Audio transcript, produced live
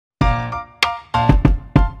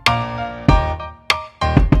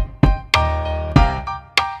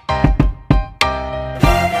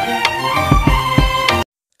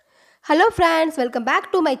Hello friends, welcome back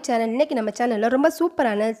to my channel. இன்றைக்கி நம்ம சேனலில் ரொம்ப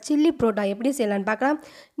சூப்பரான சில்லி பரோட்டா எப்படி செய்யலான்னு பார்க்கலாம்.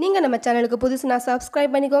 நீங்கள் நம்ம சேனலுக்கு புதுசுனா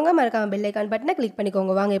சப்ஸ்கிரைப் பண்ணிக்கோங்க, மறக்காம பெல் ஐக்கான் பட்டனை கிளிக்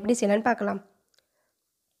பண்ணிக்கோங்க. வாங்க எப்படி செய்யலான்னு பார்க்கலாம்.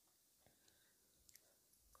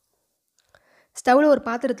 ஸ்டவ்வில் ஒரு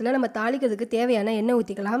பாத்திரத்தில் நம்ம தாளிக்கிறதுக்கு தேவையான எண்ணெய்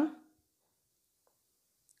ஊற்றிக்கலாம்.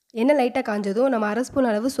 எண்ணெய் லைட்டாக காஞ்சதும் நம்ம 1/2 ஸ்பூன்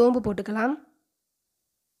அளவு சோம்பு போட்டுக்கலாம்.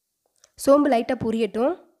 சோம்பு லைட்டாக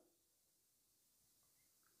பொரியட்டும்.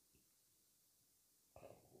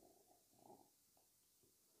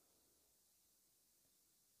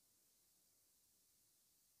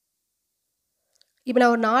 இப்போ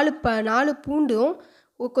நான் ஒரு 4 பூண்டும்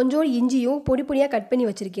கொஞ்சம் இஞ்சியும் பொடி பொடியாக கட் பண்ணி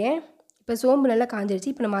வச்சுருக்கேன். இப்போ சோம்பு நல்லா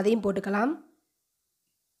காஞ்சிருச்சு. இப்போ நம்ம அதையும் போட்டுக்கலாம்.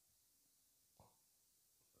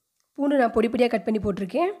 பூண்டு நான் பொடி பொடியாக கட் பண்ணி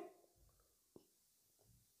போட்டிருக்கேன்.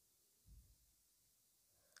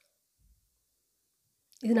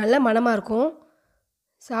 இது நல்ல மணமாக இருக்கும்,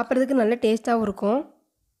 சாப்பிட்றதுக்கு நல்ல டேஸ்ட்டாகவும் இருக்கும்.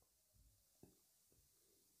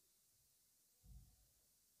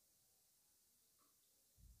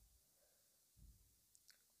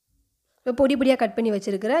 இப்போ பொடி பொடியாக கட் பண்ணி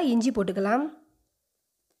வச்சுருக்கிற இஞ்சி போட்டுக்கலாம்.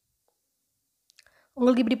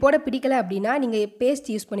 உங்களுக்கு இப்படி போட பிடிக்கலை அப்படின்னா நீங்கள்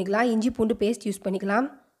பேஸ்ட் யூஸ் பண்ணிக்கலாம், இஞ்சி பூண்டு பேஸ்ட் யூஸ் பண்ணிக்கலாம்.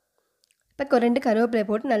 இப்போ 2 கருவேப்பிலை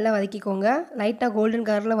போட்டு நல்லா வதக்கிக்கோங்க. லைட்டாக கோல்டன்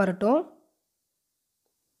கலரில் வரட்டும்.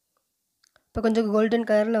 இப்போ கொஞ்சம் கோல்டன்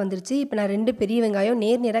கலரில் வந்துருச்சு. இப்போ நான் 2 பெரிய வெங்காயம்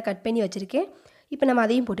நேராக கட் பண்ணி வச்சுருக்கேன். இப்போ நம்ம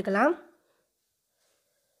அதையும் போட்டுக்கலாம்.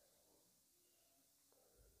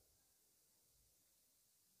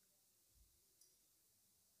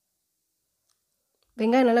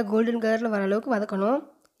 வெங்காயம் நல்லா கோல்டன் கலரில் வர அளவுக்கு வதக்கணும்.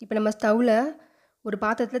 இப்போ நம்ம ஸ்டவ்வில் ஒரு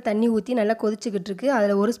பாத்திரத்தில் தண்ணி ஊற்றி நல்லா கொதிச்சுக்கிட்டு இருக்கு.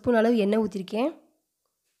 அதில் 1 ஸ்பூன் அளவு எண்ணெய் ஊற்றிருக்கேன்.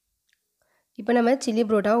 இப்போ நம்ம சில்லி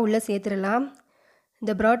பரோட்டாவை உள்ளே சேர்த்துடலாம்.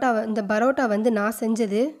 இந்த பரோட்டா வந்து நான்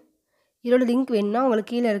செஞ்சது. இதோட லிங்க் வேணும்னா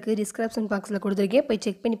உங்களுக்கு கீழே இருக்குது, டிஸ்கிரிப்ஷன் பாக்ஸில் கொடுத்துருக்கேன், போய்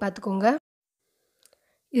செக் பண்ணி பார்த்துக்கோங்க.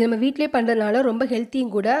 இது நம்ம வீட்டிலே பண்ணுறதுனால ரொம்ப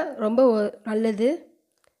ஹெல்த்தியும் கூட, ரொம்ப நல்லது.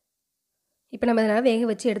 இப்போ நம்ம இதனால்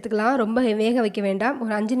வேக வச்சு எடுத்துக்கலாம். ரொம்ப வேக வைக்க வேண்டாம்,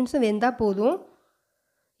 ஒரு 5 நிமிஷம் வெந்தால் போதும்.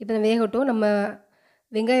 இப்போ வேகட்டும். நம்ம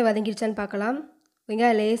வெங்காயம் வதங்கிடுச்சான்னு பார்க்கலாம்.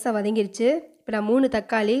 வெங்காயம் லேசாக வதங்கிடுச்சு. இப்போ நான் 3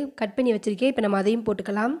 தக்காளி கட் பண்ணி வச்சுருக்கேன். இப்போ நம்ம அதையும்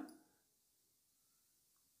போட்டுக்கலாம்.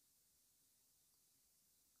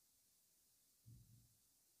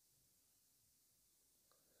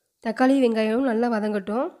 தக்காளி வெங்காயம் நல்லா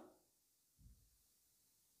வதங்கட்டும்.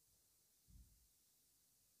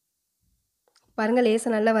 பாருங்கள்,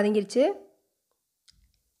 லேசாக நல்லா வதங்கிடுச்சு.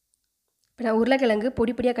 இப்போ நான் உருளைக்கிழங்கு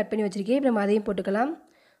பொடி பொடியாக கட் பண்ணி வச்சுருக்கேன். இப்போ நம்ம அதையும் போட்டுக்கலாம்.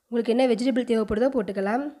 உங்களுக்கு என்ன வெஜிடபிள் தேவைப்படுதோ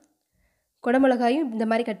போட்டுக்கலாம். குடமிளகாயும் இந்த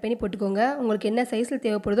மாதிரி கட் பண்ணி போட்டுக்கோங்க. உங்களுக்கு என்ன சைஸில்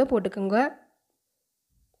தேவைப்படுதோ போட்டுக்கோங்க.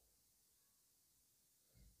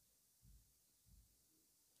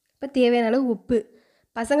 இப்போ தேவையான அளவு உப்பு.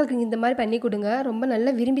 பசங்களுக்கு இந்த மாதிரி பண்ணி கொடுங்க, ரொம்ப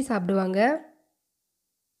நல்லா விரும்பி சாப்பிடுவாங்க.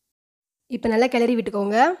 இப்போ நல்லா கிளறி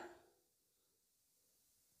விட்டுக்கோங்க.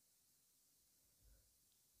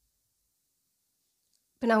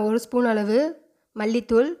 இப்போ நான் 1 ஸ்பூன் அளவு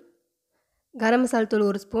மல்லித்தூள், கரம் மசாலா தூள்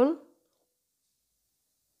 1 ஸ்பூன்,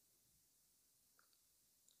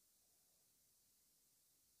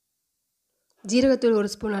 ஜீரகத்தூள் 1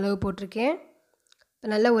 ஸ்பூன் அளவு போட்டிருக்கேன். இப்போ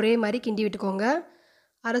நல்லா ஒரே மாதிரி கிண்டி விட்டுக்கோங்க.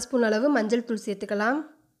 1/2 ஸ்பூன் அளவு மஞ்சள் தூள் சேர்த்துக்கலாம்.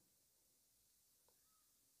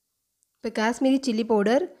 இப்போ காஷ்மீரி சில்லி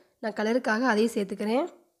பவுடர் நான் கலருக்காக அதையும் சேர்த்துக்கிறேன்.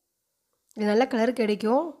 இது நல்ல கலர்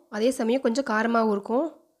கிடைக்கும், அதே சமயம் கொஞ்சம் காரமாகவும் இருக்கும்,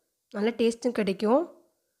 நல்ல டேஸ்ட்டும் கிடைக்கும்.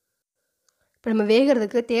 இப்போ நம்ம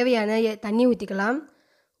வேகிறதுக்கு தேவையான தண்ணி ஊற்றிக்கலாம்.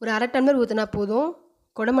 ஒரு 1/2 டம்ளர் ஊற்றினா போதும்.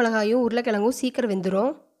 குடமிளகாயும் உருளைக்கிழங்கும் சீக்கிரம்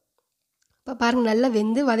வெந்துடும். இப்போ பாருங்கள், நல்லா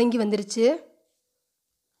வெந்து வதங்கி வந்துருச்சு.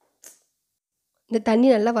 இந்த தண்ணி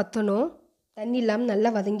நல்லா வற்றணும், தண்ணி இல்லாமல் நல்லா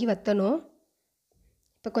வதங்கி வற்றணும்.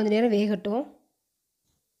 இப்போ கொஞ்சம் நேரம் வேகட்டும்.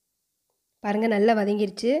 பாருங்கள், நல்லா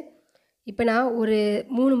வதங்கிருச்சு. இப்போ நான் ஒரு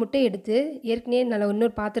 3 முட்டை எடுத்து ஏற்கனவே நல்லா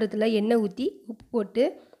இன்னொரு பாத்திரத்தில் எண்ணெய் ஊற்றி உப்பு போட்டு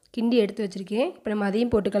கிண்டி எடுத்து வச்சுருக்கேன். இப்போ நம்ம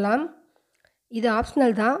அதையும் போட்டுக்கலாம். இது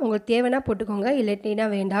ஆப்ஷனல் தான், உங்களுக்கு தேவைன்னா போட்டுக்கோங்க, இல்லாட்டினா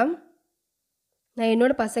வேண்டாம். நான்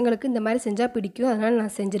என்னோடய பசங்களுக்கு இந்த மாதிரி செஞ்சால் பிடிக்கும், அதனால்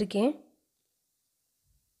நான் செஞ்சுருக்கேன்.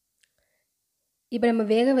 இப்போ நம்ம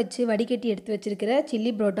வேக வச்சு வடிகட்டி எடுத்து வச்சுருக்கிற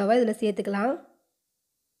சில்லி பரோட்டாவை இதில் சேர்த்துக்கலாம்.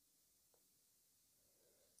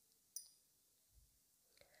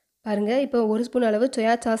 பாருங்கள், இப்போ 1 ஸ்பூன் அளவு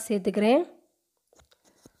சோயா சாஸ் சேர்த்துக்கிறேன்.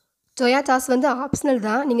 சோயா சாஸ் வந்து ஆப்ஷனல்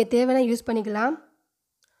தான், நீங்கள் தேவைன்னா யூஸ் பண்ணிக்கலாம்,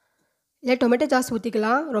 இல்லை டொமேட்டோ சாஸ்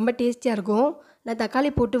ஊற்றிக்கலாம், ரொம்ப டேஸ்டியாக இருக்கும். நான் தக்காளி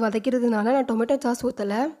போட்டு வதக்கிறதுனால நான் டொமேட்டோ சாஸ்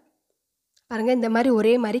ஊற்றலை. பாருங்கள், இந்த மாதிரி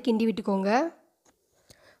ஒரே மாதிரி கிண்டி விட்டுக்கோங்க.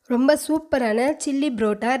 ரொம்ப சூப்பரான சில்லி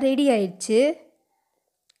பரோட்டா ரெடி ஆயிடுச்சு.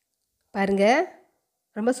 பாருங்கள்,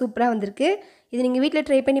 ரொம்ப சூப்பராக வந்திருக்கு. இது நீங்கள் வீட்டில்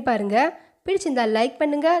ட்ரை பண்ணி பாருங்கள். பிடிச்சிருந்தா லைக்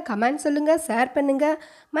பண்ணுங்கள், கமெண்ட் சொல்லுங்கள், ஷேர் பண்ணுங்கள்,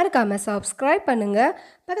 மறக்காமல் சப்ஸ்கிரைப் பண்ணுங்கள்,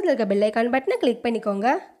 பக்கத்தில் இருக்க பெல் ஐக்கான் பட்டனை கிளிக் பண்ணிக்கோங்க.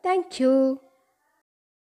 தேங்க்யூ.